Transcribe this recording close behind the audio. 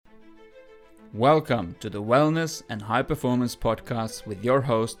Welcome to the Wellness and High Performance Podcast with your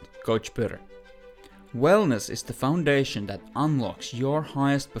host, Coach Purre. Wellness is the foundation that unlocks your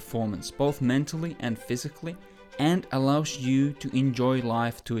highest performance both mentally and physically and allows you to enjoy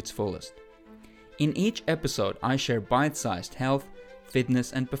life to its fullest. In each episode, I share bite-sized health,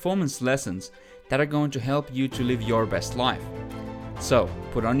 fitness and performance lessons that are going to help you to live your best life. So,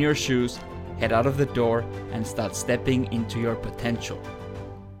 put on your shoes, head out of the door and start stepping into your potential.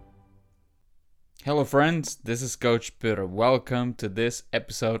 Hello friends, this is Coach Purre. Welcome to this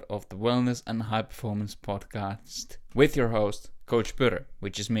episode of the Wellness and High Performance Podcast with your host, Coach Purre,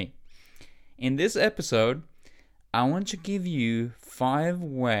 which is me. In this episode, I want to give you 5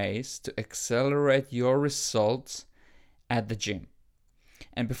 ways to accelerate your results at the gym.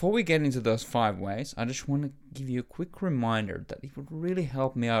 And before we get into those 5 ways, I just want to give you a quick reminder that it would really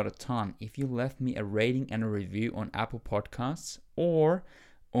help me out a ton if you left me a rating and a review on Apple Podcasts or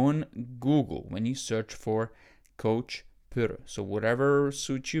on Google when you search for Coach Purre. So whatever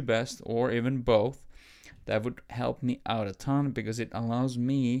suits you best, or even both, that would help me out a ton because it allows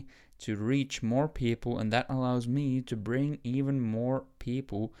me to reach more people, and that allows me to bring even more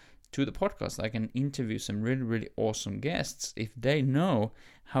people to the podcast. I can interview some really awesome guests if they know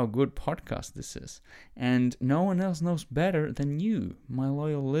how good podcast this is. And no one else knows better than you, my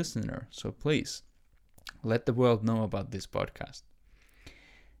loyal listener. So please, let the world know about this podcast.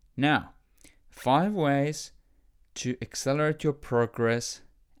 Now, 5 ways to accelerate your progress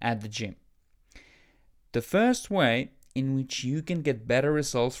at the gym. The first way in which you can get better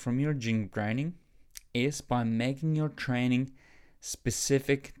results from your gym training is by making your training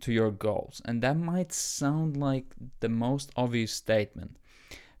specific to your goals. And that might sound like the most obvious statement,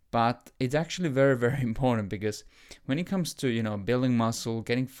 but it's actually very important, because when it comes to, building muscle,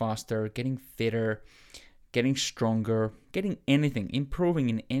 getting faster, getting fitter, getting stronger, getting anything, improving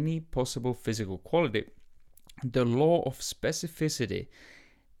in any possible physical quality, the law of specificity,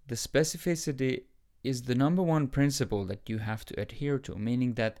 the specificity is the number one principle that you have to adhere to,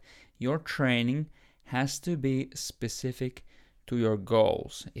 meaning that your training has to be specific to your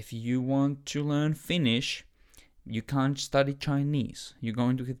goals. If you want to learn Finnish, you can't study Chinese. You're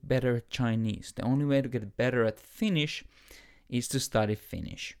going to get better at Chinese. The only way to get better at Finnish is to study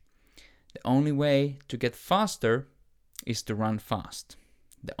Finnish. The only way to get faster is to run fast.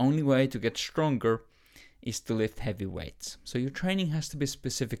 The only way to get stronger is to lift heavy weights. So your training has to be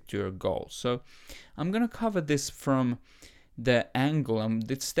specific to your goals. So I'm going to cover this from the angle,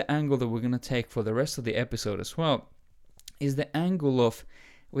 and it's the angle that we're going to take for the rest of the episode as well, is the angle of,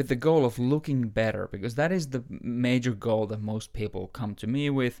 with the goal of looking better, because that is the major goal that most people come to me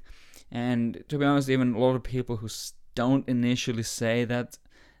with. And to be honest, even a lot of people who don't initially say that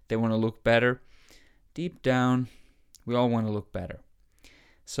they want to look better, deep down, we all want to look better.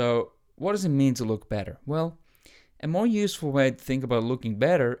 So what does it mean to look better? Well, a more useful way to think about looking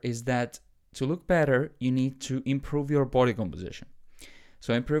better is that to look better, you need to improve your body composition.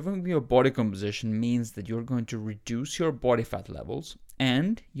 So improving your body composition means that you're going to reduce your body fat levels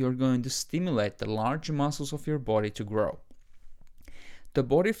and you're going to stimulate the large muscles of your body to grow. The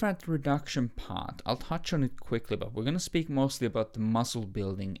body fat reduction part, I'll touch on it quickly, but we're going to speak mostly about the muscle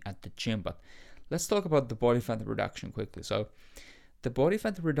building at the gym. But let's talk about the body fat reduction quickly. So the body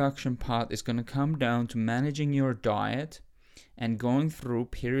fat reduction part is going to come down to managing your diet and going through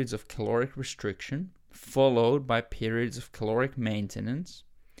periods of caloric restriction, followed by periods of caloric maintenance.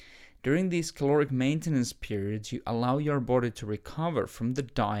 During these caloric maintenance periods, you allow your body to recover from the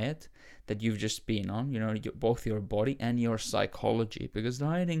diet that you've just been on, both your body and your psychology, because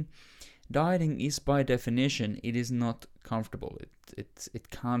dieting is by definition, it is not comfortable. It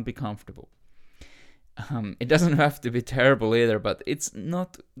can't be comfortable. It doesn't have to be terrible either, but it's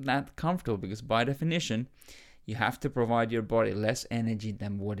not that comfortable because by definition, you have to provide your body less energy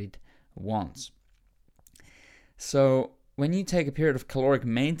than what it wants. So when you take a period of caloric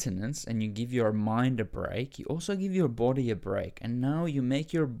maintenance and you give your mind a break, you also give your body a break. And now you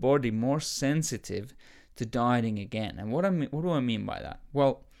make your body more sensitive to dieting again. And what do I mean by that?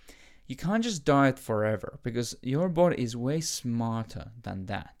 Well, you can't just diet forever because your body is way smarter than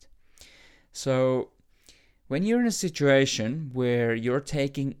that. So when you're in a situation where you're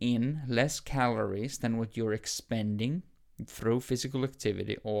taking in less calories than what you're expending through physical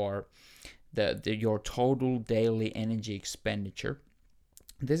activity or your total daily energy expenditure,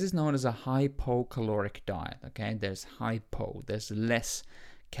 this is known as a hypocaloric diet. Okay, there's less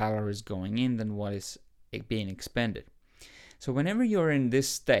calories going in than what is being expended. So whenever you're in this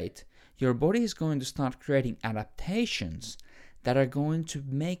state, your body is going to start creating adaptations that are going to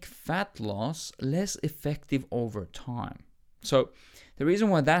make fat loss less effective over time. So the reason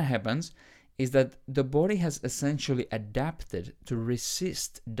why that happens is that the body has essentially adapted to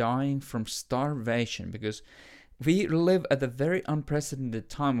resist dying from starvation, because we live at a very unprecedented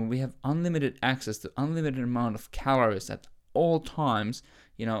time when we have unlimited access to unlimited amount of calories at all times.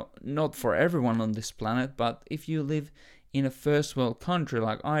 Not for everyone on this planet, but if you live in a first world country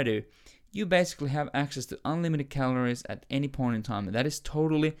like I do, you basically have access to unlimited calories at any point in time. And that is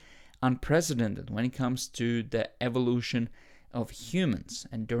totally unprecedented when it comes to the evolution of humans.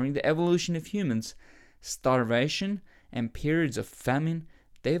 And during the evolution of humans, starvation and periods of famine,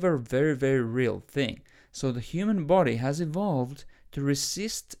 they were a very, very real thing. So the human body has evolved to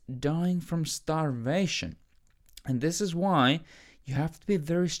resist dying from starvation. And this is why you have to be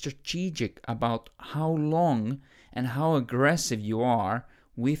very strategic about how long and how aggressive you are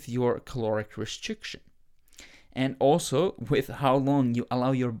with your caloric restriction. And also with how long you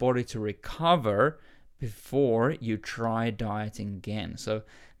allow your body to recover before you try dieting again. So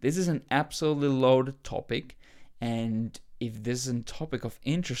this is an absolutely loaded topic, and if this is a topic of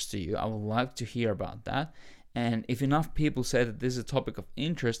interest to you, I would like to hear about that. And if enough people say that this is a topic of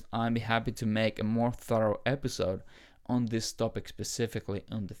interest, I'd be happy to make a more thorough episode on this topic specifically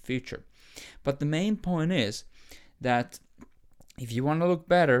in the future. But the main point is that if you want to look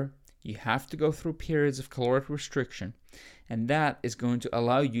better, you have to go through periods of caloric restriction, and that is going to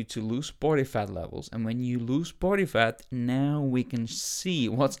allow you to lose body fat levels. And when you lose body fat, now we can see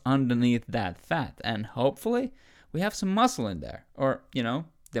what's underneath that fat, and hopefully we have some muscle in there. Or,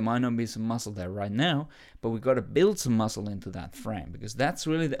 there might not be some muscle there right now, but we got to build some muscle into that frame, because that's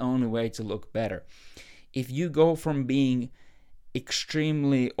really the only way to look better. If you go from being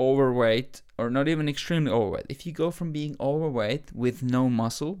extremely overweight, or not even extremely overweight, if you go from being overweight with no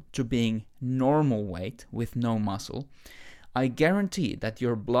muscle to being normal weight with no muscle, I guarantee that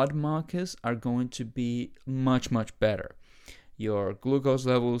your blood markers are going to be much, much better. Your glucose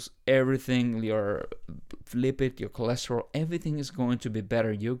levels, everything, your lipid, your cholesterol, everything is going to be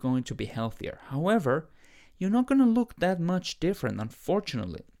better. You're going to be healthier. However, you're not going to look that much different,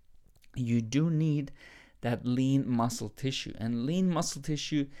 unfortunately. You do need that lean muscle tissue. And lean muscle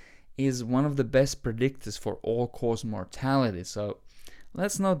tissue is one of the best predictors for all-cause mortality. So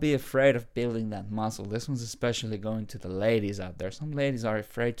let's not be afraid of building that muscle. This one's especially going to the ladies out there. Some ladies are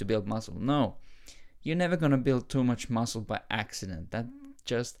afraid to build muscle. No, you're never going to build too much muscle by accident. That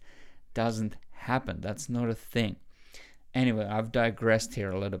just doesn't happen. That's not a thing. Anyway, I've digressed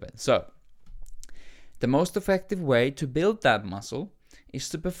here a little bit. So the most effective way to build that muscle is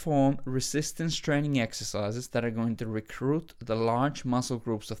to perform resistance training exercises that are going to recruit the large muscle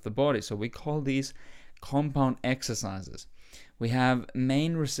groups of the body. So we call these compound exercises. We have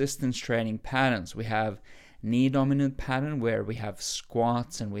main resistance training patterns. We have knee dominant pattern where we have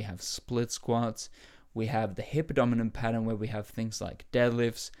squats and we have split squats. We have the hip dominant pattern where we have things like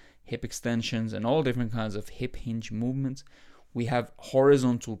deadlifts, hip extensions, and all different kinds of hip hinge movements. We have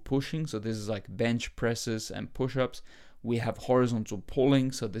horizontal pushing, so this is like bench presses and push-ups. We have horizontal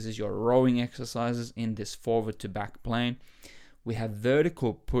pulling, so this is your rowing exercises in this forward to back plane. We have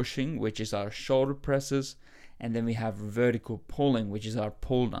vertical pushing, which is our shoulder presses, and then we have vertical pulling, which is our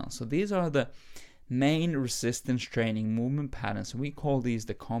pull down. So these are the main resistance training movement patterns. We call these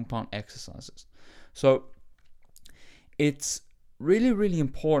the compound exercises. So it's really, really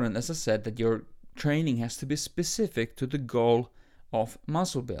important, as I said, that your training has to be specific to the goal of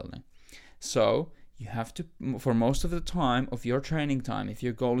muscle building. So you have to, for most of the time of your training time, if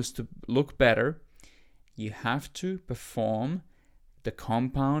your goal is to look better, you have to perform the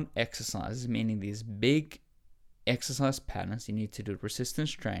compound exercises, meaning these big exercise patterns. You need to do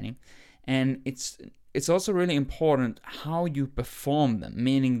resistance training, and it's also really important how you perform them,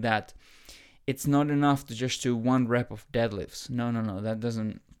 meaning that it's not enough to just do 1 rep of deadlifts. No, that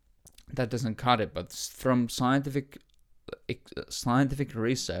doesn't cut it. But from scientific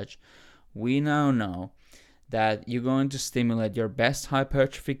research, we now know that you're going to stimulate your best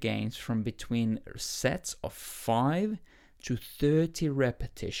hypertrophy gains from between sets of 5 to 30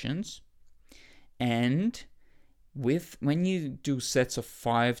 repetitions. And when you do sets of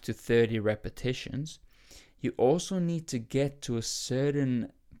 5 to 30 repetitions, you also need to get to a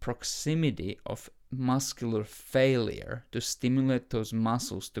certain proximity of muscular failure to stimulate those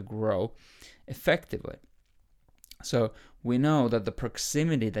muscles to grow effectively. So we know that the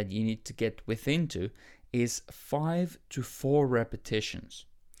proximity that you need to get within to is 5 to 4 repetitions.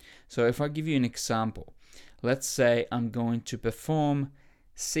 So if I give you an example, let's say I'm going to perform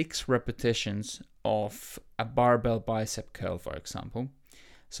 6 repetitions of a barbell bicep curl, for example.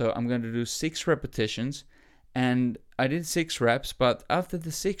 So I'm going to do 6 repetitions, and I did 6 reps, but after the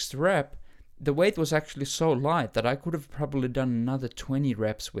 6th rep, the weight was actually so light that I could have probably done another 20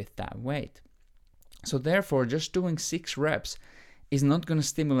 reps with that weight. So therefore, just doing 6 reps is not going to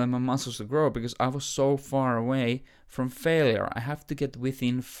stimulate my muscles to grow because I was so far away from failure. I have to get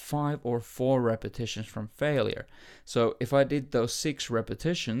within 5 or 4 repetitions from failure. So if I did those 6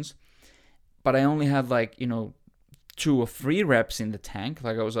 repetitions, but I only had 2 or 3 reps in the tank,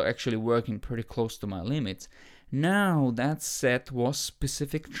 like I was actually working pretty close to my limits, now that set was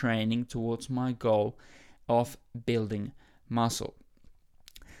specific training towards my goal of building muscle.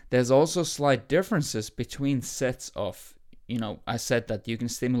 There's also slight differences between sets of, I said that you can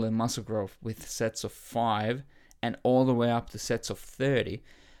stimulate muscle growth with sets of 5 and all the way up to sets of 30.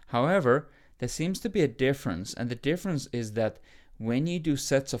 However, there seems to be a difference, and the difference is that when you do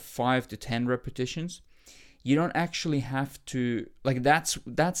sets of 5 to 10 repetitions, you don't actually have to,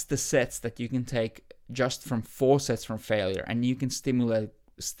 that's the sets that you can take just from 4 sets from failure, and you can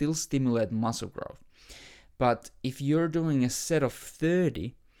still stimulate muscle growth. But if you're doing a set of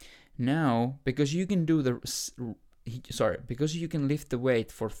 30, now, because you can lift the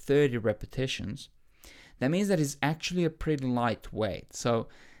weight for 30 repetitions, that means that it's actually a pretty light weight. So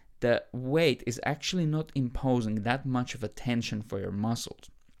the weight is actually not imposing that much of a tension for your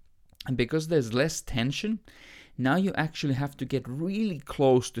muscles. And because there's less tension, now you actually have to get really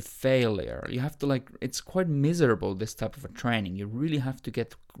close to failure. You have to it's quite miserable, this type of a training. You really have to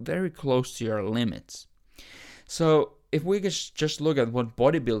get very close to your limits. So if we just look at what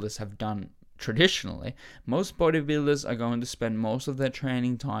bodybuilders have done traditionally, most bodybuilders are going to spend most of their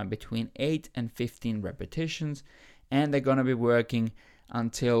training time between 8 and 15 repetitions, and they're going to be working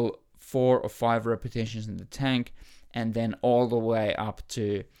until 4 or 5 repetitions in the tank, and then all the way up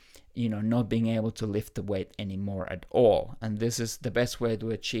to not being able to lift the weight anymore at all. And this is the best way to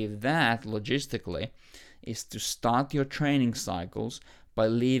achieve that logistically, is to start your training cycles by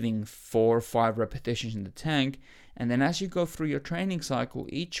leaving 4 or 5 repetitions in the tank, and then as you go through your training cycle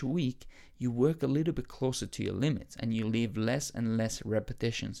each week, you work a little bit closer to your limits and you leave less and less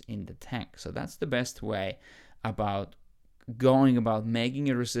repetitions in the tank. So that's the best way about going about making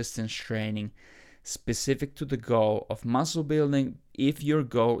a resistance training specific to the goal of muscle building, if your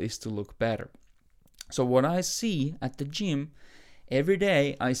goal is to look better. So what I see at the gym every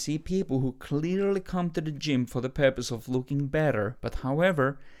day, I see people who clearly come to the gym for the purpose of looking better, but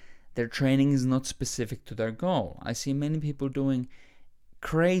however, their training is not specific to their goal. I see many people doing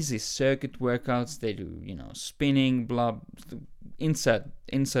crazy circuit workouts. They do, spinning, blah, insert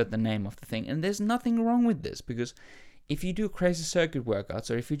the name of the thing. And there's nothing wrong with this, because if you do crazy circuit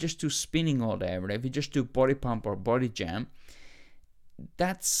workouts, or if you just do spinning all day every day, if you just do body pump or body jam,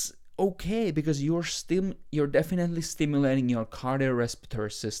 that's okay, because you're definitely stimulating your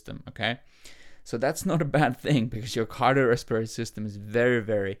cardiorespiratory system, okay? So that's not a bad thing, because your cardiorespiratory system is very,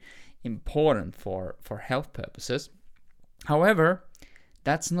 very important for health purposes. However,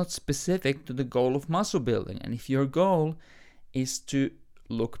 that's not specific to the goal of muscle building. And if your goal is to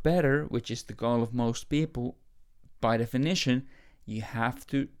look better, which is the goal of most people, by definition, you have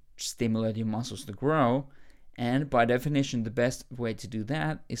to stimulate your muscles to grow. And by definition, the best way to do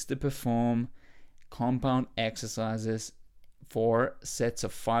that is to perform compound exercises for sets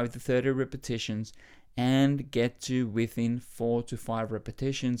of 5 to 30 repetitions and get to within 4 to 5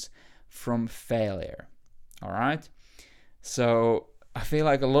 repetitions from failure. All right? So I feel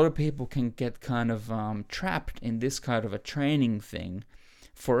like a lot of people can get kind of trapped in this kind of a training thing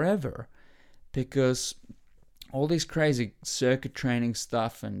forever, because all this crazy circuit training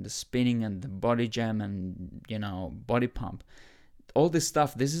stuff and the spinning and the body jam and, body pump, all this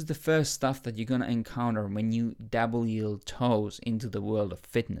stuff, this is the first stuff that you're going to encounter when you dabble your toes into the world of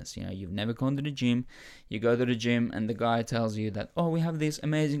fitness. You've never gone to the gym, you go to the gym and the guy tells you that, oh, we have these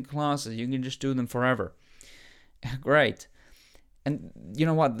amazing classes, you can just do them forever. Great. And you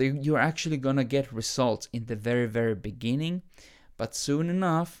know what? You're actually going to get results in the very, very beginning, but soon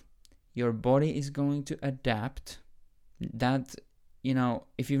enough, your body is going to adapt. That,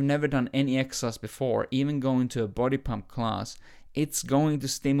 if you've never done any exercise before, even going to a body pump class, it's going to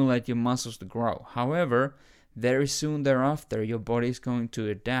stimulate your muscles to grow. However, very soon thereafter, your body is going to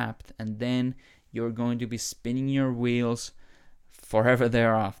adapt, and then you're going to be spinning your wheels forever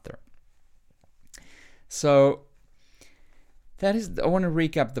thereafter. So I want to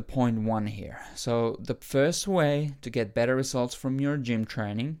recap the point 1 here. So the first way to get better results from your gym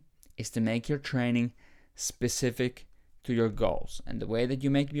training is to make your training specific to your goals. And the way that you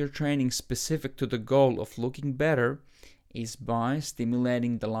make your training specific to the goal of looking better is by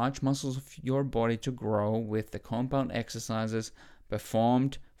stimulating the large muscles of your body to grow with the compound exercises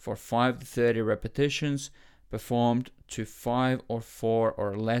performed for 5 to 30 repetitions, performed to 5 or 4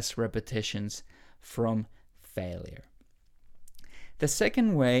 or less repetitions from failure. The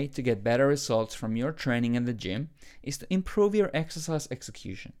second way to get better results from your training in the gym is to improve your exercise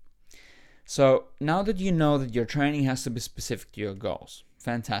execution. So now that you know that your training has to be specific to your goals,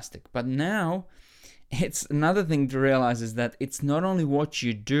 fantastic. But now it's another thing to realize is that it's not only what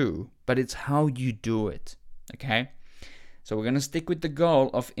you do, but it's how you do it. Okay? So we're going to stick with the goal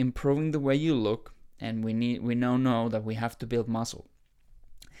of improving the way you look, and we now know that we have to build muscle.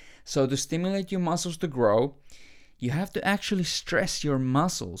 So to stimulate your muscles to grow, you have to actually stress your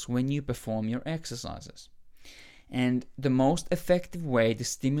muscles when you perform your exercises. And the most effective way to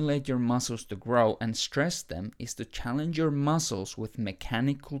stimulate your muscles to grow and stress them is to challenge your muscles with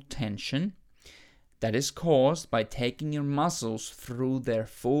mechanical tension that is caused by taking your muscles through their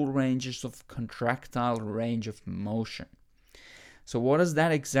full ranges of contractile range of motion. So what does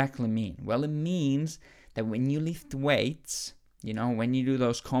that exactly mean? Well, it means that when you lift weights, when you do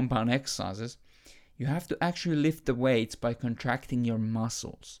those compound exercises, you have to actually lift the weights by contracting your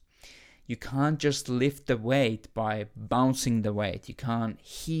muscles. You can't just lift the weight by bouncing the weight. You can't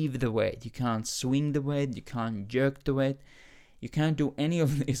heave the weight. You can't swing the weight. You can't jerk the weight. You can't do any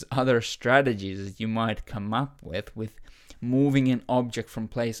of these other strategies that you might come up with moving an object from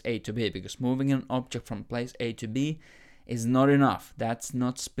place A to B, because moving an object from place A to B is not enough. That's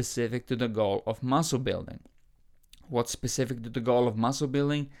not specific to the goal of muscle building. What's specific to the goal of muscle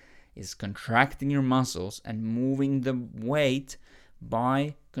building is contracting your muscles and moving the weight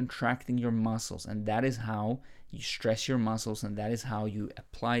by contracting your muscles. And that is how you stress your muscles, and that is how you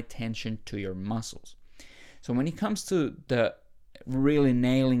apply tension to your muscles. So when it comes to the really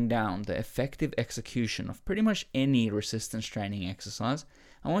nailing down the effective execution of pretty much any resistance training exercise,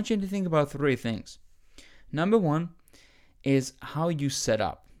 I want you to think about three things. Number one is how you set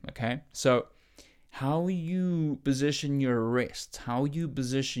up, okay? So how you position your wrist, how you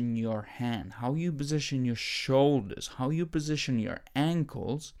position your hand, how you position your shoulders, how you position your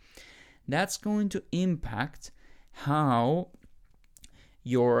ankles, that's going to impact how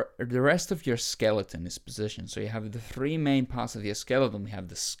the rest of your skeleton is positioned. So you have the three main parts of your skeleton. We have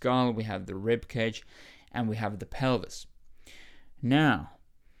the skull, we have the rib cage, and we have the pelvis. Now,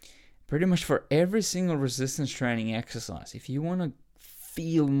 pretty much for every single resistance training exercise, if you want to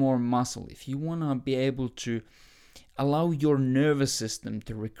feel more muscle, if you want to be able to allow your nervous system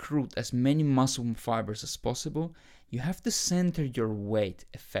to recruit as many muscle fibers as possible, you have to center your weight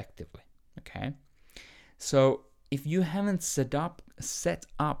effectively, okay? So if you haven't set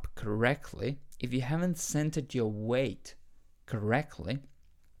up correctly, if you haven't centered your weight correctly,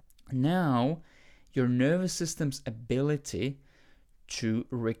 now your nervous system's ability to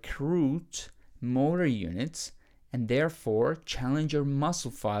recruit motor units and therefore challenge your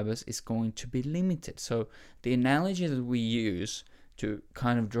muscle fibers is going to be limited. So the analogy that we use to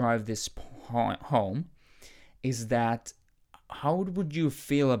kind of drive this home is that how would you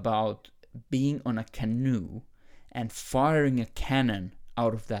feel about being on a canoe and firing a cannon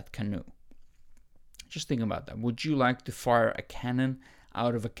out of that canoe? Just think about that. Would you like to fire a cannon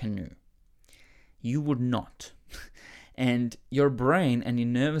out of a canoe? You would not. And your brain and your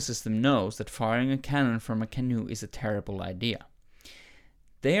nervous system knows that firing a cannon from a canoe is a terrible idea.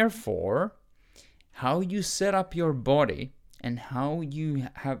 Therefore, how you set up your body and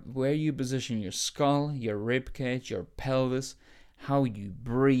where you position your skull, your rib cage, your pelvis, how you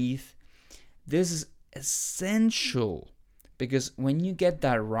breathe, this is essential, because when you get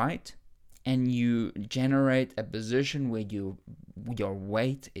that right and you generate a position where your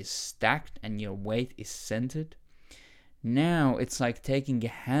weight is stacked and your weight is centered, now it's like taking a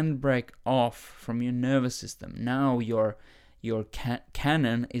handbrake off from your nervous system. Now your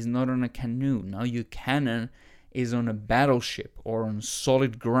cannon is not on a canoe. Now your cannon is on a battleship or on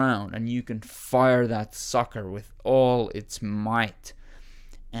solid ground, and you can fire that sucker with all its might.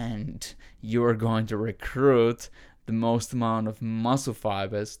 And you're going to recruit the most amount of muscle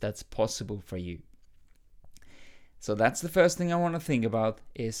fibers that's possible for you. So that's the first thing I want to think about,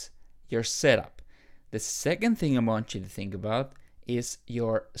 is your setup. The second thing I want you to think about is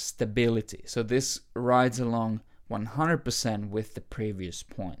your stability. So this rides along 100% with the previous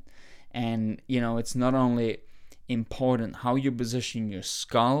point. And, it's not only important how you position your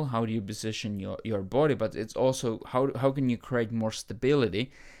skull, how do you position your body, but it's also how can you create more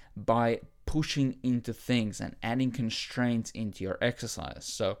stability by pushing into things and adding constraints into your exercise.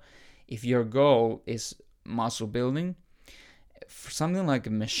 So if your goal is muscle building, something like a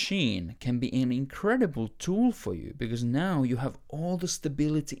machine can be an incredible tool for you, because now you have all the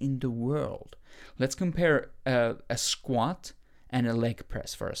stability in the world. Let's compare a squat and a leg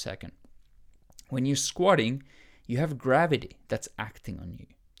press for a second. When you're squatting, you have gravity that's acting on you.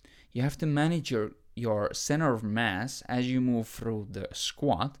 You have to manage your your center of mass as you move through the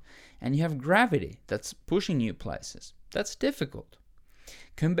squat, and you have gravity that's pushing you places. That's difficult.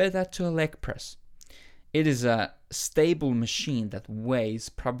 Compare that to a leg press. It is a stable machine that weighs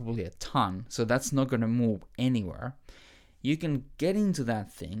probably a ton, so that's not going to move anywhere. You can get into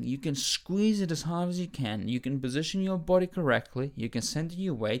that thing, you can squeeze it as hard as you can position your body correctly, you can center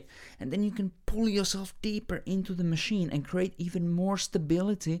your weight, and then you can pull yourself deeper into the machine and create even more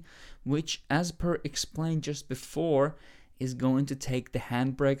stability, which, as per explained just before, is going to take the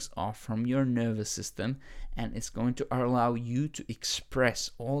handbrakes off from your nervous system, and it's going to allow you to express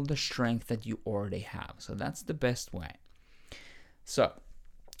all the strength that you already have. So that's the best way. So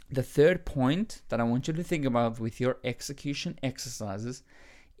the third point that I want you to think about with your execution exercises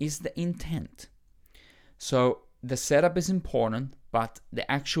is the intent. So the setup is important, but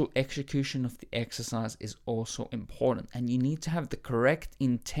the actual execution of the exercise is also important. And you need to have the correct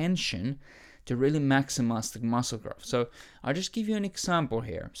intention to really maximize the muscle growth. So I'll just give you an example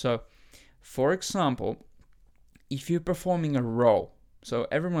here. So for example, if you're performing a row, so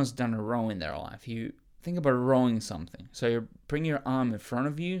everyone's done a row in their life. You think about rowing something. So you bring your arm in front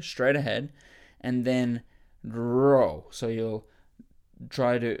of you, straight ahead, and then row. So you'll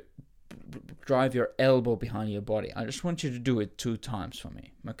try to drive your elbow behind your body. I just want you to do it 2 times for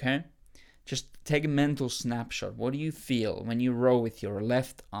me, okay? Just take a mental snapshot. What do you feel when you row with your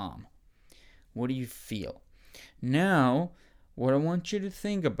left arm? What do you feel? Now, what I want you to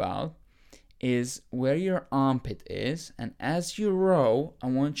think about is where your armpit is, and as you row, I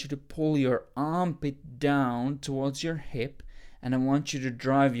want you to pull your armpit down towards your hip, and I want you to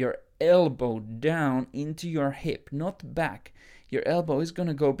drive your elbow down into your hip, not back. Your elbow is going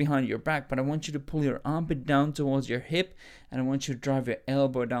to go behind your back, but I want you to pull your armpit down towards your hip, and I want you to drive your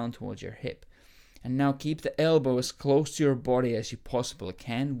elbow down towards your hip. And now keep the elbow as close to your body as you possibly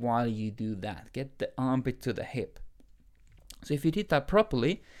can while you do that. Get the armpit to the hip. So if you did that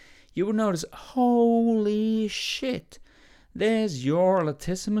properly, you will notice, holy shit, there's your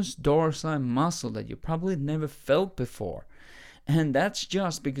latissimus dorsi muscle that you probably never felt before. And that's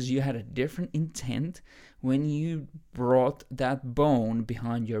just because you had a different intent when you brought that bone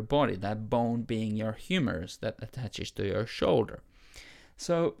behind your body, that bone being your humerus that attaches to your shoulder.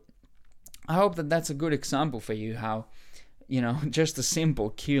 So I hope that that's a good example for you how, just a simple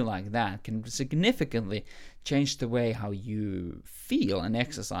cue like that can significantly change the way how you feel an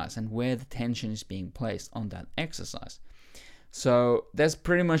exercise and where the tension is being placed on that exercise. So that's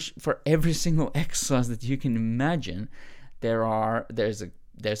pretty much for every single exercise that you can imagine. There's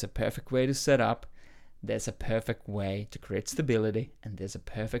a perfect way to set up, there's a perfect way to create stability, and there's a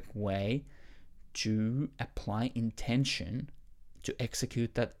perfect way to apply intention to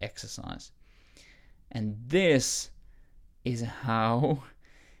execute that exercise. And this is how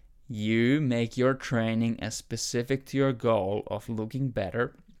you make your training as specific to your goal of looking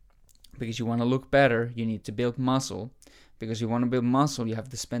better. Because you want to look better, you need to build muscle. Because you want to build muscle, you have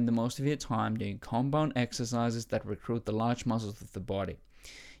to spend the most of your time doing compound exercises that recruit the large muscles of the body.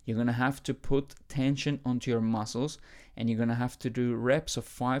 You're going to have to put tension onto your muscles, and you're going to have to do reps of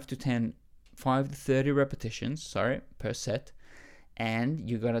 5 to 30 repetitions, per set. And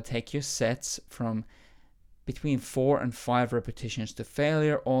you got to take your sets from between 4 and 5 repetitions to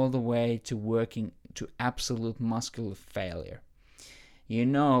failure all the way to working to absolute muscular failure. You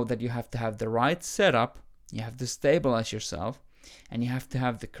know that you have to have the right setup, you have to stabilize yourself, and you have to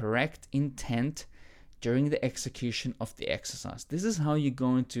have the correct intent during the execution of the exercise. This is how you're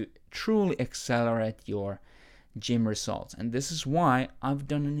going to truly accelerate your gym results. And this is why I've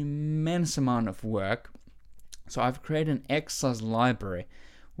done an immense amount of work. So I've created an exercise library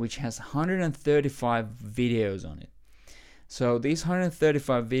which has 135 videos on it. So these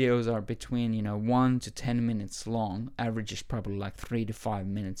 135 videos are between 1 to 10 minutes long. Average is probably like 3 to 5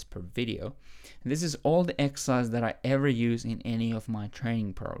 minutes per video. And this is all the exercise that I ever use in any of my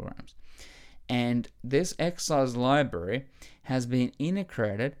training programs. And this exercise library has been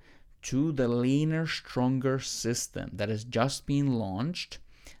integrated to the Leaner Stronger system that has just been launched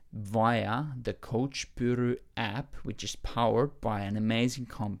via the Coach Puru app, which is powered by an amazing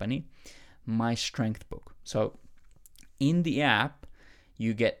company, My Strength Book. So in the app,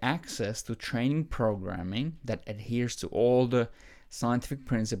 you get access to training programming that adheres to all the scientific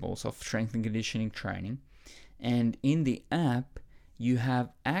principles of strength and conditioning training. And in the app, you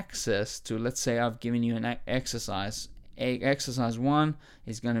have access to, let's say I've given you an exercise. Exercise 1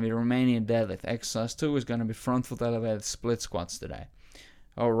 is going to be Romanian deadlift. Exercise 2 is going to be front foot elevated split squats today.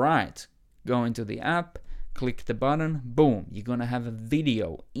 Alright, go into the app, click the button, boom, you're going to have a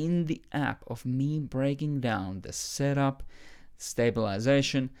video in the app of me breaking down the setup,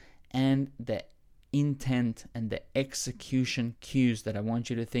 stabilization, and the intent and the execution cues that I want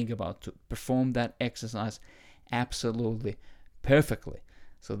you to think about to perform that exercise absolutely perfectly.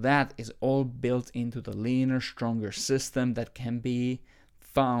 So that is all built into the Leaner, Stronger system that can be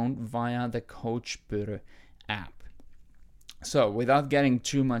found via the Coach Pure app. So without getting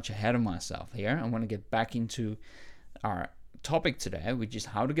too much ahead of myself here, I want to get back into our topic today, which is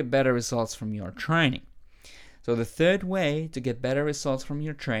how to get better results from your training. So the third way to get better results from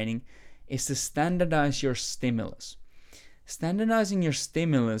your training is to standardize your stimulus. Standardizing your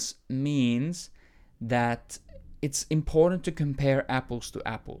stimulus means that it's important to compare apples to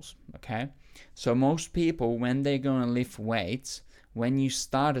apples, okay? So most people, when they're going to lift weights, when you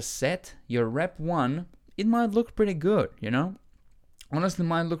start a set, your rep 1, it might look pretty good, Honestly,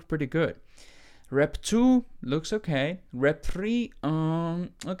 might look pretty good. Rep 2 looks okay. Rep 3,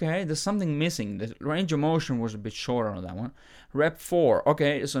 okay, there's something missing. The range of motion was a bit shorter on that one. Rep 4,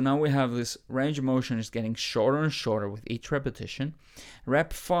 okay, so now we have this range of motion is getting shorter and shorter with each repetition.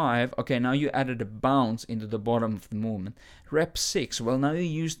 Rep 5, okay, now you added a bounce into the bottom of the movement. Rep 6, well, now you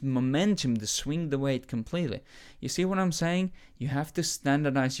used momentum to swing the weight completely. You see what I'm saying? You have to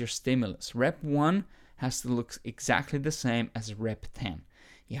standardize your stimulus. Rep 1 has to look exactly the same as rep 10.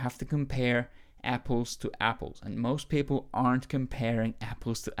 You have to compare apples to apples, and most people aren't comparing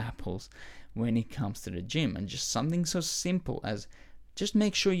apples to apples when it comes to the gym. And just something so simple as just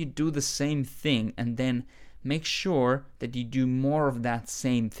make sure you do the same thing, and then make sure that you do more of that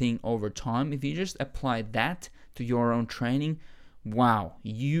same thing over time. If you just apply that to your own training, wow,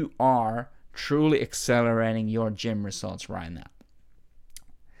 you are truly accelerating your gym results right now.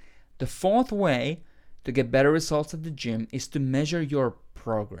 The fourth way to get better results at the gym is to measure your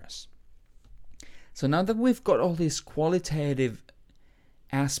progress. So now that we've got all these qualitative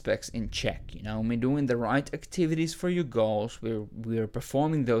aspects in check, we're doing the right activities for your goals, we're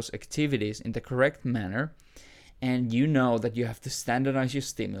performing those activities in the correct manner, and you know that you have to standardize your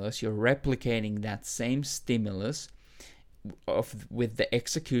stimulus, you're replicating that same stimulus with the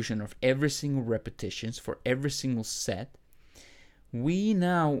execution of every single repetitions for every single set. We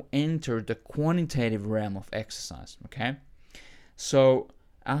now enter the quantitative realm of exercise, okay? So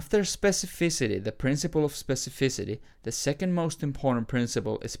after specificity, the principle of specificity, the second most important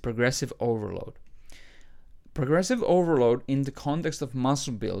principle is progressive overload. Progressive overload in the context of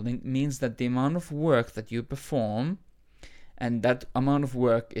muscle building means that the amount of work that you perform, and that amount of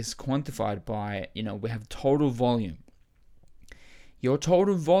work is quantified by, we have total volume. Your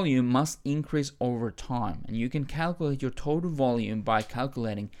total volume must increase over time, and you can calculate your total volume by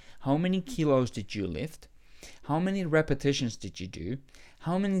calculating how many kilos did you lift, how many repetitions did you do,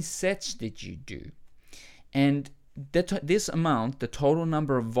 how many sets did you do, and this amount, the total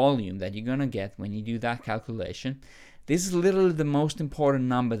number of volume that you're going to get when you do that calculation, this is literally the most important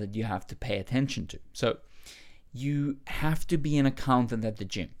number that you have to pay attention to. So you have to be an accountant at the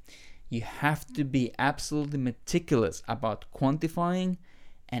gym. You have to be absolutely meticulous about quantifying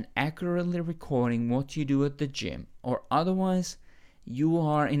and accurately recording what you do at the gym, or otherwise you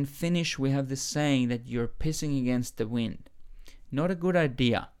are, in Finnish we have this saying that you're pissing against the wind. Not a good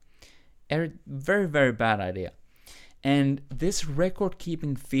idea. Very, very bad idea. And this record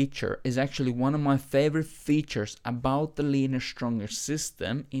keeping feature is actually one of my favorite features about the Leaner Stronger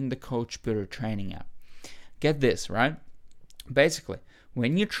system in the Coach Pure training app. Get this, right? Basically,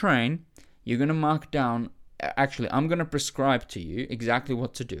 when you train, you're going to mark down, actually, I'm going to prescribe to you exactly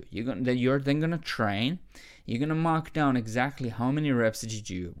what to do. You're then going to train. You're going to mark down exactly how many reps did you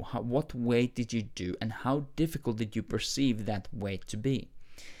do, what weight did you do, and how difficult did you perceive that weight to be.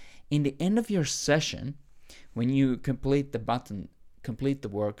 In the end of your session, when you complete the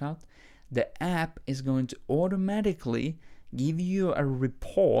workout, the app is going to automatically give you a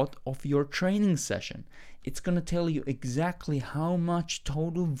report of your training session. It's going to tell you exactly how much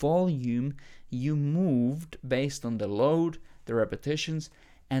total volume you moved based on the load, the repetitions,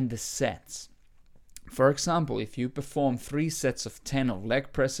 and the sets. For example, if you perform 3 sets of 10 of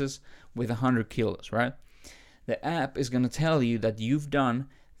leg presses with 100 kilos, right? The app is going to tell you that you've done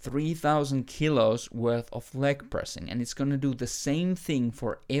 3,000 kilos worth of leg pressing, and it's going to do the same thing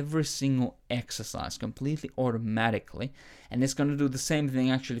for every single exercise completely automatically, and it's going to do the same thing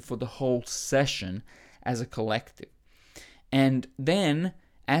actually for the whole session as a collective. And then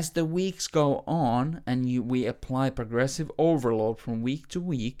as the weeks go on and we apply progressive overload from week to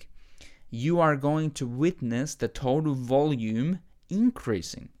week, you are going to witness the total volume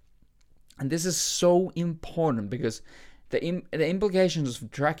increasing. And this is so important because the implications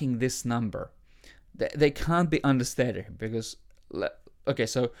of tracking this number, they can't be understated, because, okay,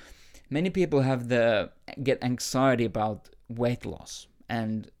 so many people get anxiety about weight loss,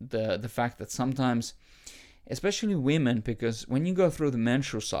 and the fact that sometimes, especially women, because when you go through the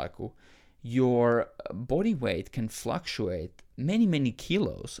menstrual cycle, your body weight can fluctuate many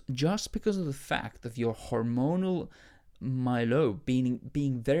kilos just because of the fact of your hormonal milieu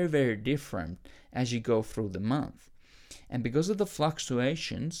being very different as you go through the month. And because of the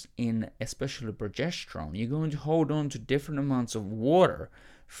fluctuations in especially progesterone, you're going to hold on to different amounts of water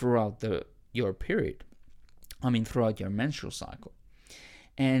throughout your period. Throughout your menstrual cycle.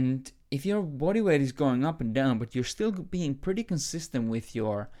 And if your body weight is going up and down, but you're still being pretty consistent with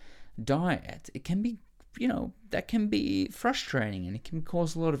your diet, it can be, that can be frustrating and it can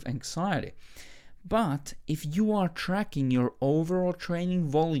cause a lot of anxiety. But if you are tracking your overall training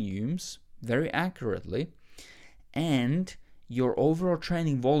volumes very accurately, and your overall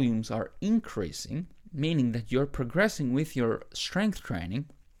training volumes are increasing, meaning that you're progressing with your strength training,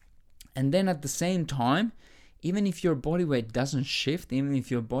 and then at the same time, even if your body weight doesn't shift, even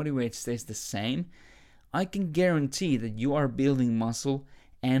if your body weight stays the same, I can guarantee that you are building muscle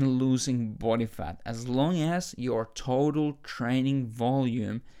and losing body fat as long as your total training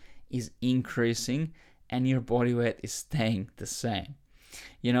volume is increasing and your body weight is staying the same.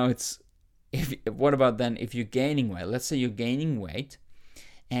 What about then if you're gaining weight? Let's say you're gaining weight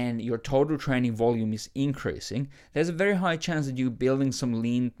and your total training volume is increasing. There's a very high chance that you're building some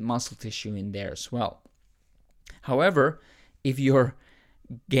lean muscle tissue in there as well. However, if you're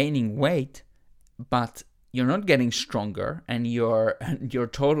gaining weight, but you're not getting stronger and your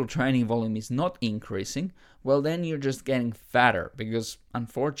total training volume is not increasing, well, then you're just getting fatter, because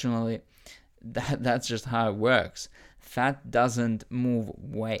unfortunately, that's just how it works. Fat doesn't move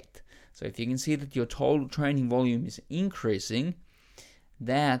weight. So if you can see that your total training volume is increasing,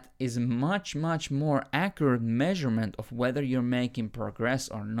 that is much more accurate measurement of whether you're making progress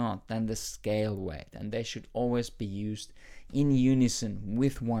or not than the scale weight, and they should always be used in unison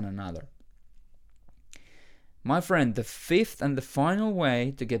with one another. My friend, the fifth and the final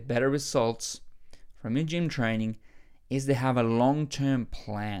way to get better results from your gym training is to have a long-term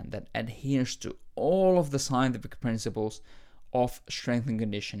plan that adheres to all of the scientific principles of strength and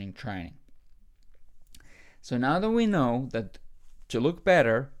conditioning training. So now that we know that to look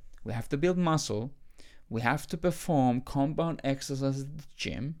better, we have to build muscle, we have to perform compound exercises at the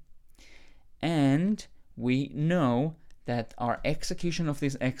gym, and we know that our execution of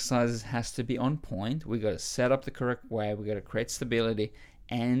these exercises has to be on point. We got to set up the correct way, we got to create stability,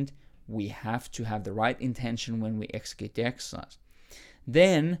 and we have to have the right intention when we execute the exercise.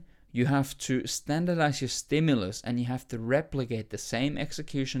 Then you have to standardize your stimulus, and you have to replicate the same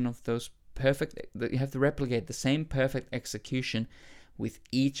execution of those you have to replicate the same perfect execution with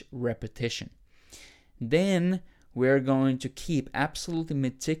each repetition. Then we're going to keep absolutely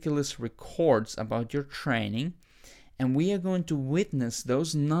meticulous records about your training, and we are going to witness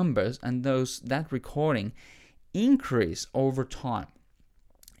those numbers and that recording increase over time.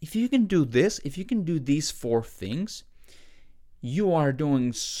 If you can do this, if you can do these 4 things, you are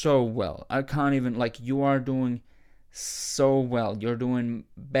doing so well. You are doing so well. You're doing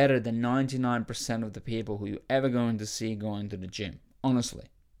better than 99% of the people who you're ever going to see going to the gym. Honestly.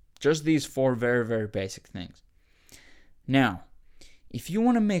 Just these 4 very basic things. Now, if you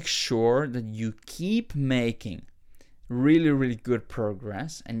want to make sure that you keep making really good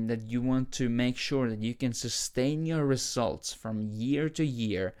progress, and that you want to make sure that you can sustain your results from year to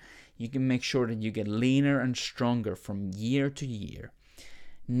year, you can make sure that you get leaner and stronger from year to year.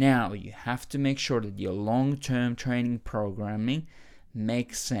 Now you have to make sure that your long-term training programming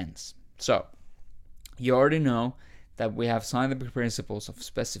makes sense. So, you already know that we have scientific principles of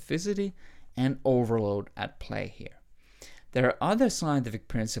specificity and overload at play here. There are other scientific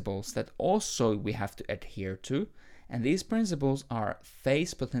principles that also we have to adhere to, and these principles are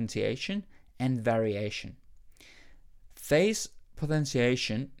phase potentiation and variation. Phase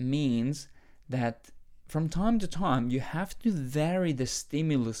potentiation means that from time to time you have to vary the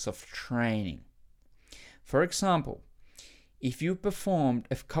stimulus of training. For example, if you performed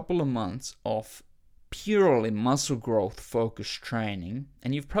a couple of months of purely muscle growth focused training,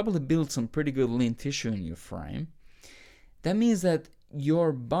 and you've probably built some pretty good lean tissue in your frame, that means that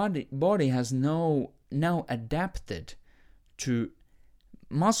your body has now adapted to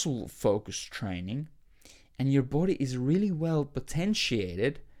muscle focused training, and your body is really well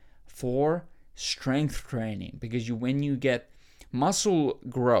potentiated for strength training, because when you get muscle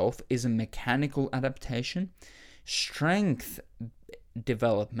growth is a mechanical adaptation, strength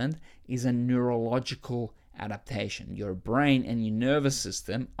development is a neurological adaptation. Your brain and your nervous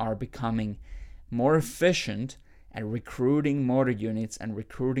system are becoming more efficient at recruiting motor units and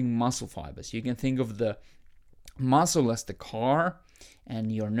recruiting muscle fibers. You can think of the muscle as the car,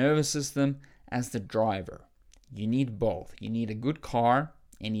 and your nervous system as the driver. You need both. You need a good car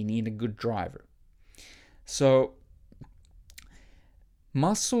and you need a good driver. So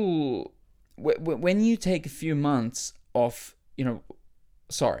muscle, when you take a few months of,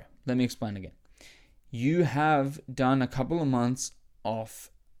 let me explain again. You have done a couple of months of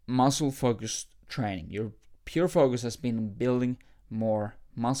muscle focused training. Your pure focus has been on building more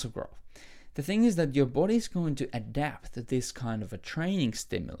muscle growth. The thing is that your body is going to adapt to this kind of a training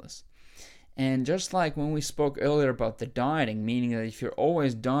stimulus. And just like when we spoke earlier about the dieting, meaning that if you're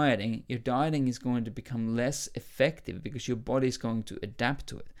always dieting, your dieting is going to become less effective because your body is going to adapt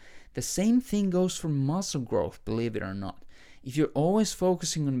to it. The same thing goes for muscle growth, believe it or not. If you're always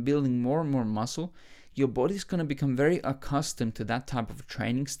focusing on building more and more muscle, your body is going to become very accustomed to that type of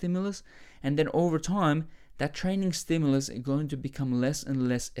training stimulus, and then over time, that training stimulus is going to become less and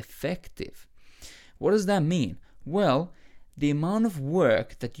less effective. What does that mean? Well, the amount of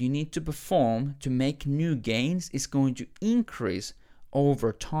work that you need to perform to make new gains is going to increase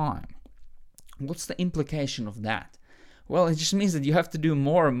over time. What's the implication of that? Well, it just means that you have to do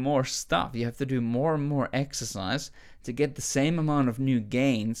more and more stuff. You have to do more and more exercise to get the same amount of new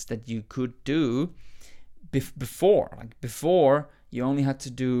gains that you could do before. Like before, you only had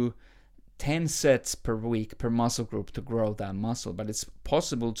to do 10 sets per week per muscle group to grow that muscle. But it's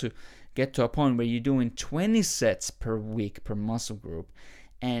possible to get to a point where you're doing 20 sets per week per muscle group,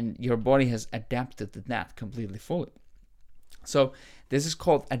 and your body has adapted to that completely fully. So this is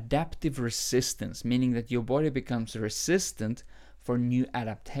called adaptive resistance, meaning that your body becomes resistant for new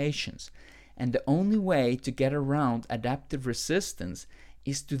adaptations. And the only way to get around adaptive resistance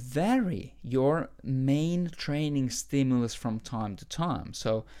is to vary your main training stimulus from time to time.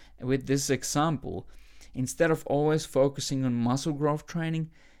 So with this example, instead of always focusing on muscle growth training,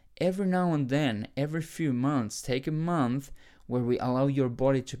 every now and then, every few months, take a month where we allow your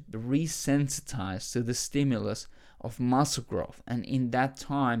body to resensitize to the stimulus of muscle growth. And in that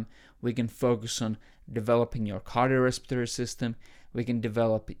time, we can focus on developing your cardiorespiratory system. We can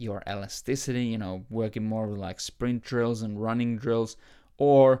develop your elasticity, working more with like sprint drills and running drills.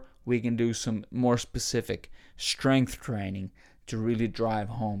 Or we can do some more specific strength training to really drive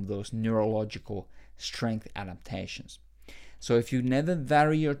home those neurological strength adaptations. So if you never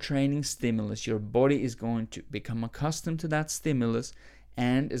vary your training stimulus, your body is going to become accustomed to that stimulus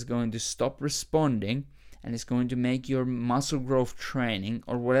and is going to stop responding, and it's going to make your muscle growth training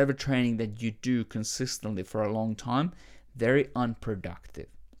or whatever training that you do consistently for a long time very unproductive.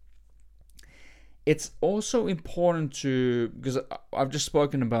 It's also important because I've just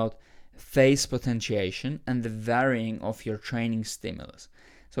spoken about phase potentiation and the varying of your training stimulus.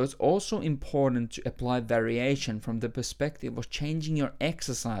 So it's also important to apply variation from the perspective of changing your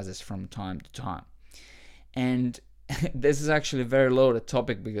exercises from time to time. And this is actually a very loaded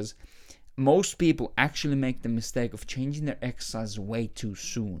topic because most people actually make the mistake of changing their exercise way too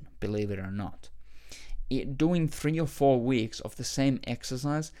soon, believe it or not. Doing 3 or 4 weeks of the same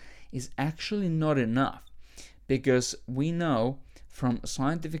exercise is actually not enough, because we know from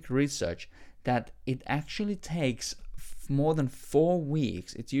scientific research that it actually takes more than 4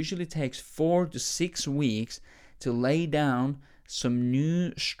 weeks. It usually takes 4 to 6 weeks to lay down some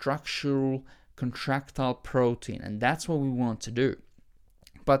new structural contractile protein, and that's what we want to do.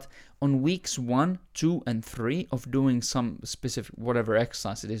 But on weeks 1, 2, and 3 of doing some specific whatever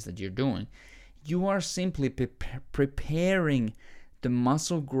exercise it is that you're doing, you are simply preparing the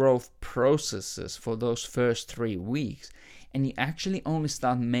muscle growth processes for those first 3 weeks, and you actually only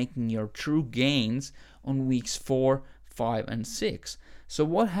start making your true gains on weeks 4, 5, and 6. So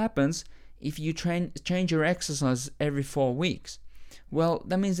what happens if you change your exercise every 4 weeks? Well,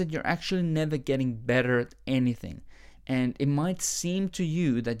 that means that you're actually never getting better at anything. And it might seem to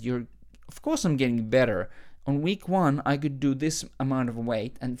you that of course I'm getting better. On week 1, I could do this amount of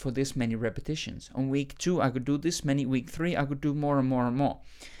weight and for this many repetitions. On week 2, I could do this many. Week 3, I could do more and more and more.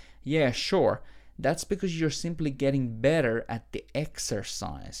 Yeah, sure. That's because you're simply getting better at the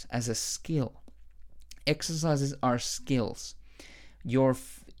exercise as a skill. Exercises are skills. Your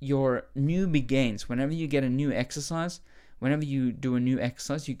newbie gains, whenever you get a new exercise, whenever you do a new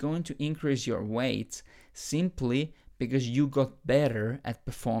exercise, you're going to increase your weight simply because you got better at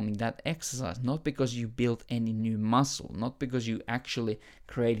performing that exercise, not because you built any new muscle, not because you actually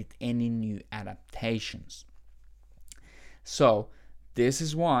created any new adaptations. So this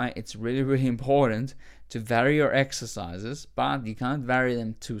is why it's really, really important to vary your exercises, but you can't vary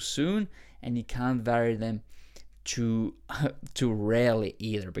them too soon, and you can't vary them too rarely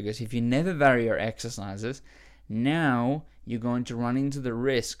either, because if you never vary your exercises, now you're going to run into the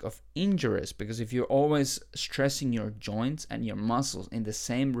risk of injuries, because if you're always stressing your joints and your muscles in the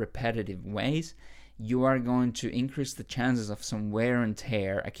same repetitive ways, you are going to increase the chances of some wear and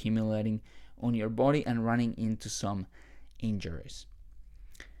tear accumulating on your body and running into some injuries.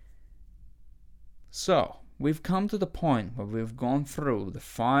 So, we've come to the point where we've gone through the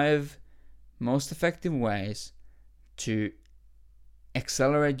 5 most effective ways to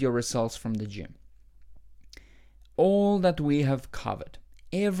accelerate your results from the gym. All that we have covered,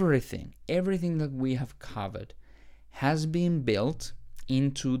 everything that we have covered has been built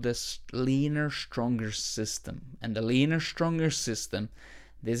into this leaner, stronger system. And the leaner, stronger system,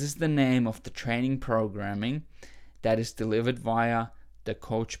 this is the name of the training programming that is delivered via the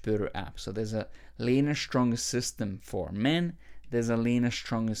Coach Puru app. So there's a leaner, stronger system for men, there's a leaner,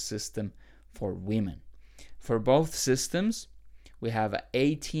 stronger system for women. For both systems, we have an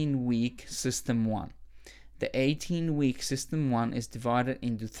 18-week system 1. The 18-week system 1 is divided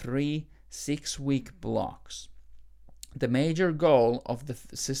into 3 6-week blocks. The major goal of the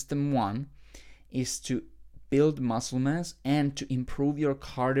system 1 is to build muscle mass and to improve your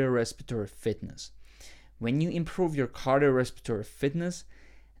cardiorespiratory fitness. When you improve your cardiorespiratory fitness,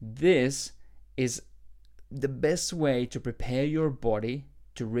 this is the best way to prepare your body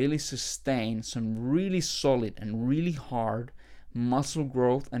to really sustain some really solid and really hard muscle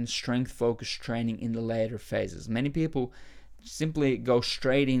growth and strength focused training in the later phases. Many people simply go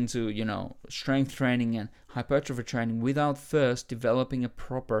straight into, strength training and hypertrophy training without first developing a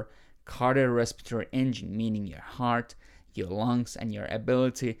proper cardiorespiratory engine, meaning your heart, your lungs, and your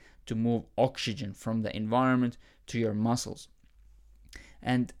ability to move oxygen from the environment to your muscles.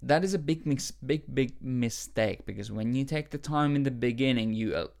 And that is a big mistake, because when you take the time in the beginning,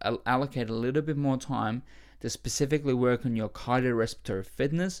 you allocate a little bit more time to specifically work on your cardiorespiratory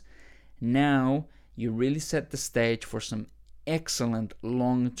fitness. Now you really set the stage for some excellent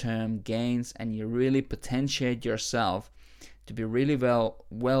long-term gains, and you really potentiate yourself to be really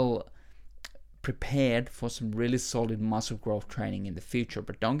well prepared for some really solid muscle growth training in the future.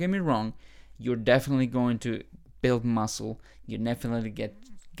 But don't get me wrong, you're definitely going to build muscle, you definitely get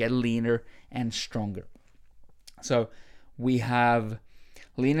leaner and stronger. So we have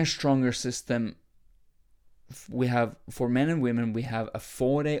leaner, stronger system. We have, for men and women, we have a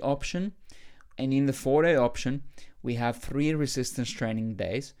 4-day option, and in the 4-day option we have 3 resistance training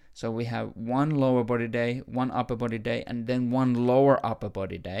days. So we have 1 lower body day, 1 upper body day, and then 1 lower upper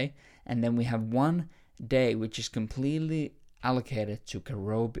body day, and then we have 1 day which is completely allocated to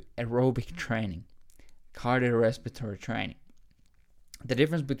aerobic training, cardiorespiratory training. The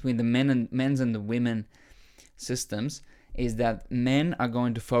difference between the men's and the women systems is that men are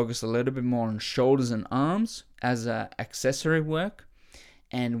going to focus a little bit more on shoulders and arms as accessory work,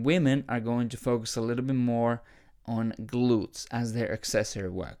 and women are going to focus a little bit more on glutes as their accessory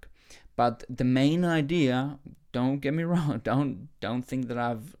work. But the main idea, don't get me wrong, don't think that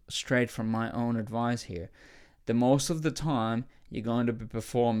I've strayed from my own advice here. The most of the time you're going to be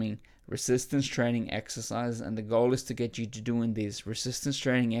performing resistance training exercises, and the goal is to get you to doing these resistance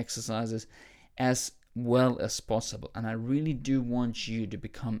training exercises as well as possible. And I really do want you to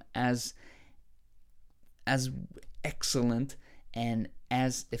become as excellent and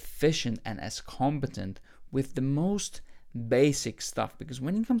as efficient and as competent with the most basic stuff, because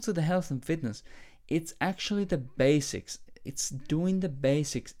when it comes to the health and fitness, it's actually the basics. It's doing the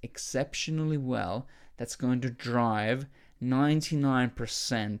basics exceptionally well that's going to drive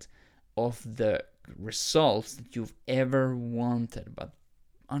 99% of the results that you've ever wanted. But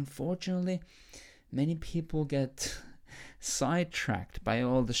unfortunately, many people get sidetracked by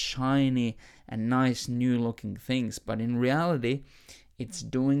all the shiny and nice new looking things, but in reality it's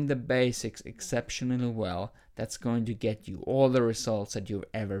doing the basics exceptionally well that's going to get you all the results that you've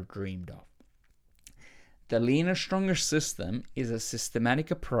ever dreamed of. The leaner, stronger system is a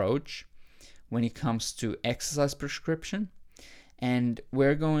systematic approach when it comes to exercise prescription. And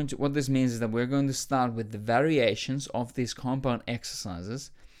what this means is that we're going to start with the variations of these compound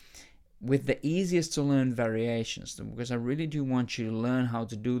exercises with the easiest to learn variations, because I really do want you to learn how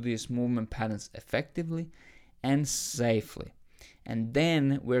to do these movement patterns effectively and safely. And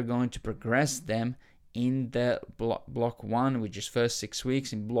then we're going to progress them in the block 1, which is first 6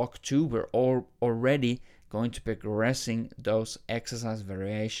 weeks. In block 2, we're already going to be progressing those exercise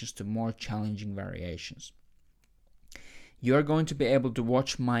variations to more challenging variations. You're going to be able to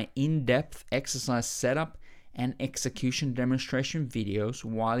watch my in-depth exercise setup and execution demonstration videos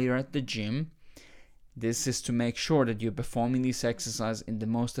while you're at the gym. This is to make sure that you're performing these exercises in the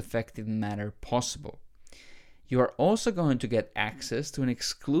most effective manner possible. You are also going to get access to an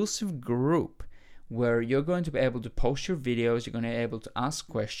exclusive group where you're going to be able to post your videos, you're going to be able to ask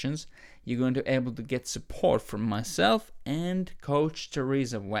questions, you're going to be able to get support from myself and Coach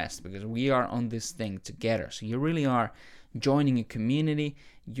Teresa West, because we are on this thing together. So you really are joining a community,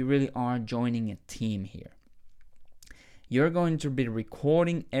 you really are joining a team here. You're going to be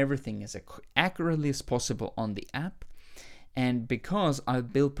recording everything as accurately as possible on the app. And because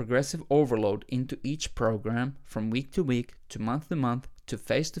I've built progressive overload into each program from week to week to month to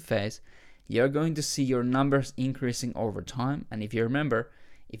face, you're going to see your numbers increasing over time. And if you remember,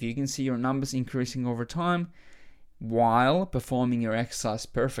 if you can see your numbers increasing over time while performing your exercise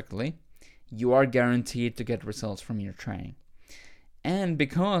perfectly, you are guaranteed to get results from your training. And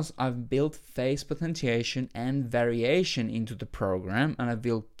because I've built phase potentiation and variation into the program, and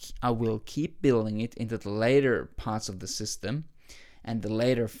I will keep building it into the later parts of the system and the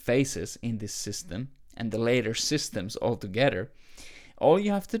later phases in this system and the later systems altogether, all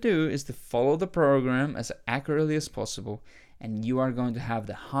you have to do is to follow the program as accurately as possible, and you are going to have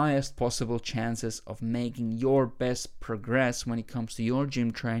the highest possible chances of making your best progress when it comes to your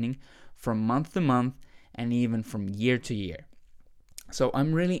gym training from month to month and even from year to year. So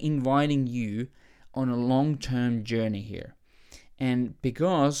I'm really inviting you on a long-term journey here. And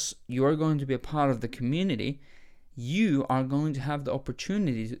because you are going to be a part of the community, you are going to have the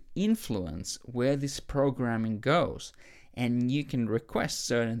opportunity to influence where this programming goes. And you can request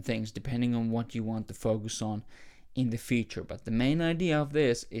certain things depending on what you want to focus on in the future. But the main idea of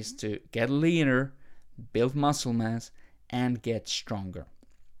this is to get leaner, build muscle mass, and get stronger.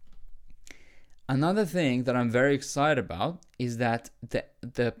 Another thing that I'm very excited about is that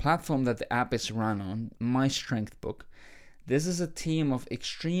the platform that the app is run on, My Strength Book, this is a team of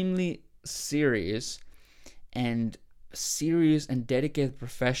extremely serious and dedicated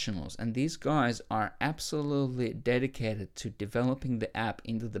professionals, and these guys are absolutely dedicated to developing the app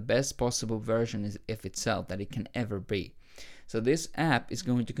into the best possible version of itself that it can ever be. So this app is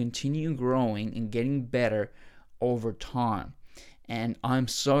going to continue growing and getting better over time. And I'm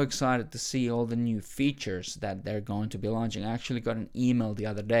so excited to see all the new features that they're going to be launching. I actually got an email the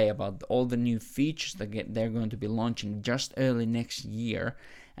other day about all the new features that they're going to be launching just early next year.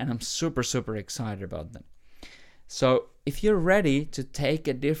 And I'm super, super excited about them. So if you're ready to take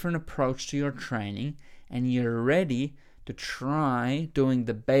a different approach to your training and you're ready to try doing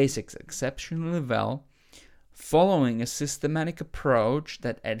the basics exceptionally well, following a systematic approach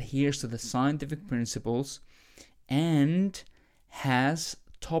that adheres to the scientific principles and has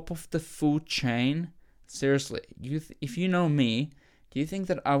top of the food chain, seriously, if you know me, do you think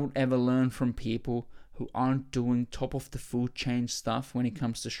that I would ever learn from people who aren't doing top of the food chain stuff when it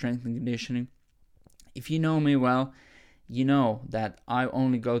comes to strength and conditioning? If you know me well, you know that I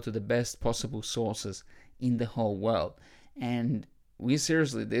only go to the best possible sources in the whole world. And this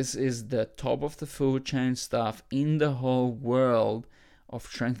is the top of the food chain stuff in the whole world of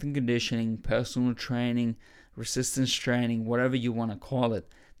strength and conditioning, personal training, resistance training, whatever you want to call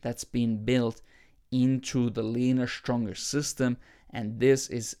it, that's been built into the leaner, stronger system. And this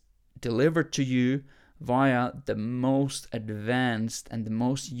is delivered to you via the most advanced and the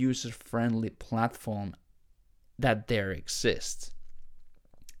most user-friendly platform that there exists.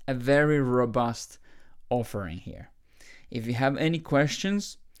 A very robust offering here. If you have any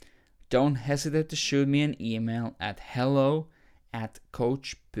questions, don't hesitate to shoot me an email at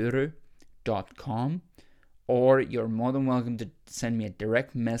hello@coachpuru.com, or you're more than welcome to send me a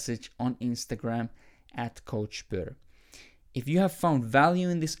direct message on Instagram @coachpuru. If you have found value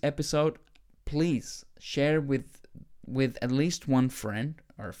in this episode, please share with at least one friend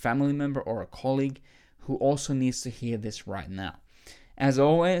or a family member or a colleague who also needs to hear this right now. As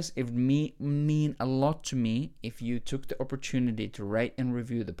always, it would mean a lot to me if you took the opportunity to rate and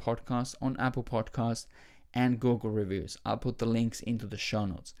review the podcast on Apple Podcasts and Google Reviews. I'll put the links into the show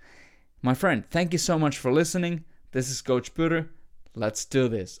notes. My friend, thank you so much for listening. This is Coach Puru. Let's do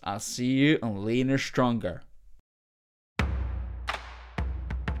this. I'll see you on Leaner Stronger.